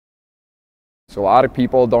So a lot of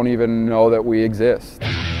people don't even know that we exist.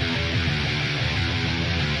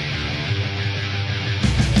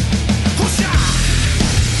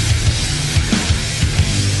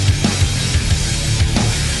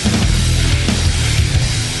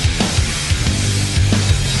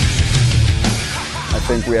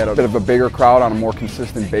 I think we had a bit of a bigger crowd on a more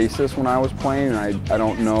consistent basis when I was playing, and I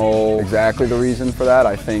don't know exactly the reason for that.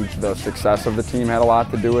 I think the success of the team had a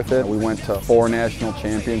lot to do with it. We went to 4 national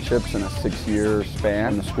championships in a 6-year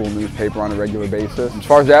span in the school newspaper on a regular basis. As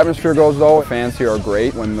far as the atmosphere goes though, fans here are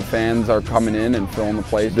great. When the fans are coming in and filling the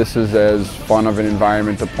place, this is as fun of an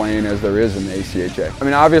environment to play in as there is in the ACHA. I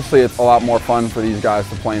mean, obviously it's a lot more fun for these guys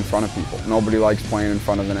to play in front of people. Nobody likes playing in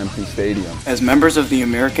front of an empty stadium. As members of the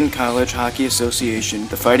American College Hockey Association,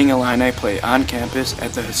 the Fighting Illini play on campus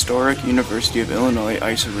at the historic University of Illinois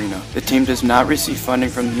Ice Arena. The team does not receive funding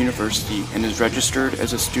from the university and is registered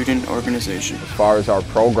as a student organization. As far as our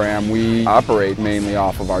program, we operate mainly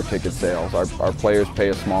off of our ticket sales. Our players pay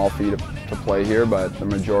a small fee to play here, but the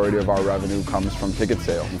majority of our revenue comes from ticket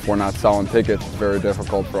sales. If we're not selling tickets, it's very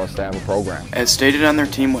difficult for us to have a program. As stated on their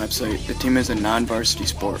team website, the team is a non-varsity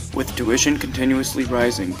sport. With tuition continuously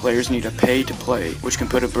rising, players need to pay to play, which can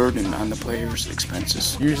put a burden on the players'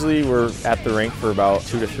 expenses. Usually we're at the rink for about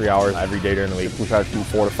 2 to 3 hours every day during the week. We've had from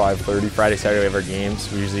 4 to 5:30. Friday, Saturday we have our games.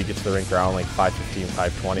 We usually get to the rink around like 5:15,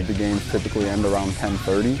 5:20. The games typically end around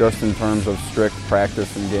 10:30. Just in terms of strict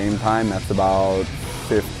practice and game time, that's about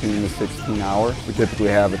 15 to 16 hours. We typically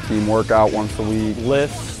have a team workout once a week.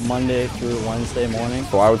 Lifts Monday through Wednesday morning.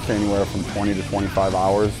 So I would say anywhere from 20 to 25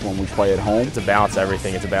 hours when we play at home. It's a balance of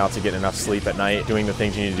everything. It's a balance of getting enough sleep at night, doing the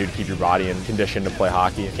things you need to do to keep your body in condition to play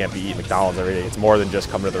hockey. You can't be eating McDonald's every day. It's more than just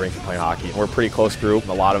coming to the rink and playing hockey. We're a pretty close group.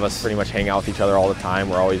 A lot of us pretty much hang out with each other all the time.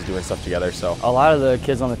 We're always doing stuff together. So a lot of the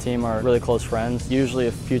kids on the team are really close friends. Usually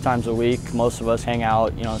a few times a week, most of us hang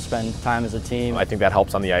out, spend time as a team. I think that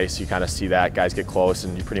helps on the ice. You kind of see that. Guys get close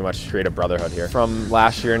and you pretty much create a brotherhood here. From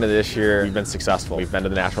last year into this year, we've been successful. We've been to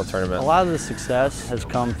the national tournament. A lot of the success has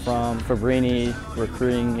come from Fabrini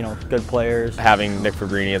recruiting, good players. Having Nick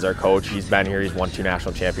Fabrini as our coach, he's been here, he's won 2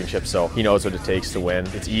 national championships, so he knows what it takes to win.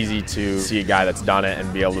 It's easy to see a guy that's done it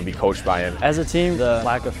and be able to be coached by him. As a team, the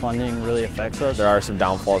lack of funding really affects us. There are some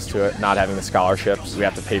downfalls to it, not having the scholarships. We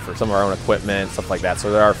have to pay for some of our own equipment, stuff like that.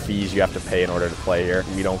 So there are fees you have to pay in order to play here.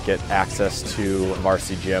 We don't get access to a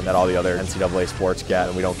varsity gym that all the other NCAA sports get,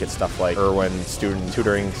 and we don't get stuff like Irwin Student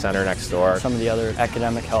Tutoring Center next door. Some of the other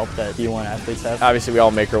academic help that D1 athletes have. Obviously we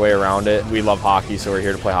all make our way around it. We love hockey, so we're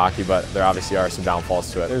here to play hockey, but there obviously are some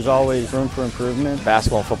downfalls to it. There's always room for improvement.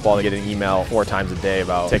 Basketball and football, they get an email 4 times a day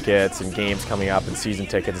about tickets and games coming up and season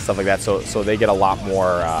tickets and stuff like that, so they get a lot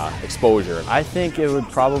more exposure. I think it would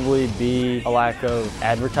probably be a lack of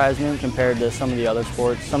advertisement compared to some of the other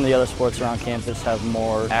sports. Some of the other sports around campus have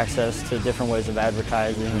more access to different ways of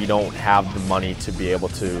advertising. We don't have the money to be able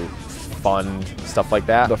to fund stuff like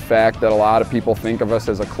that. The fact that a lot of people think of us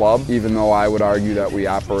as a club, even though I would argue that we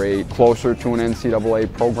operate closer to an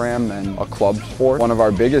NCAA program than a club sport. One of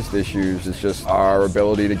our biggest issues is just our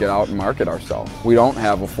ability to get out and market ourselves. We don't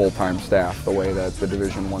have a full-time staff the way that the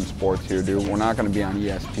Division I sports here do. We're not going to be on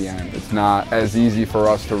ESPN. It's not as easy for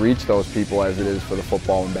us to reach those people as it is for the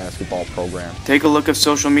football and basketball program. Take a look at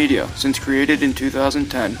social media. Since created in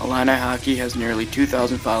 2010, Illini Hockey has nearly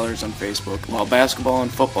 2,000 followers on Facebook, while basketball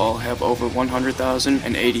and football have over 100,000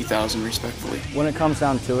 and 80,000 respectively. When it comes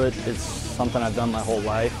down to it, it's something I've done my whole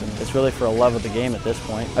life, and it's really for a love of the game at this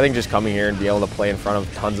point. I think just coming here and be able to play in front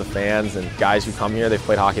of tons of fans and guys who come here, they've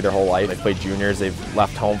played hockey their whole life. They've played juniors, they've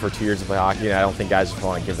left home for 2 years to play hockey, and I don't think guys just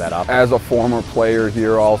want to give that up. As a former player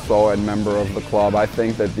here also and member of the club, I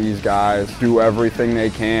think that these guys do everything they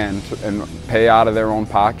can and pay out of their own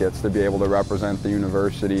pockets to be able to represent the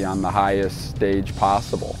university on the highest stage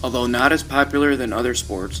possible. Although not as popular than other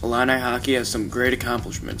sports, Illini Hockey has some great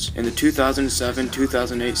accomplishments. In the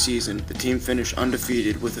 2007-2008 season, the team finished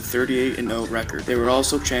undefeated with a 38-0 record. They were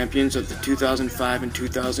also champions of the 2005 and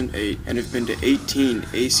 2008 and have been to 18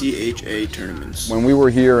 ACHA tournaments. When we were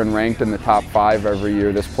here and ranked in the top 5 every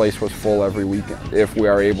year, this place was full every weekend. If we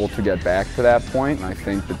are able to get back to that point, and I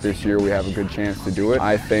think that this year we have a good chance to do it,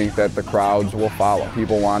 I think that the crowds will follow.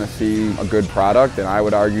 People want to see a good product, and I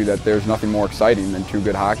would argue that there's nothing more exciting than 2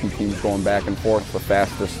 good hockey teams going back and forth, the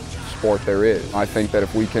fastest sport there is. I think that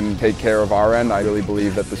if we can take care of our end, I really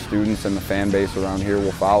believe that the students and the fan base around here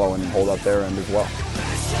will follow and hold up their end as well.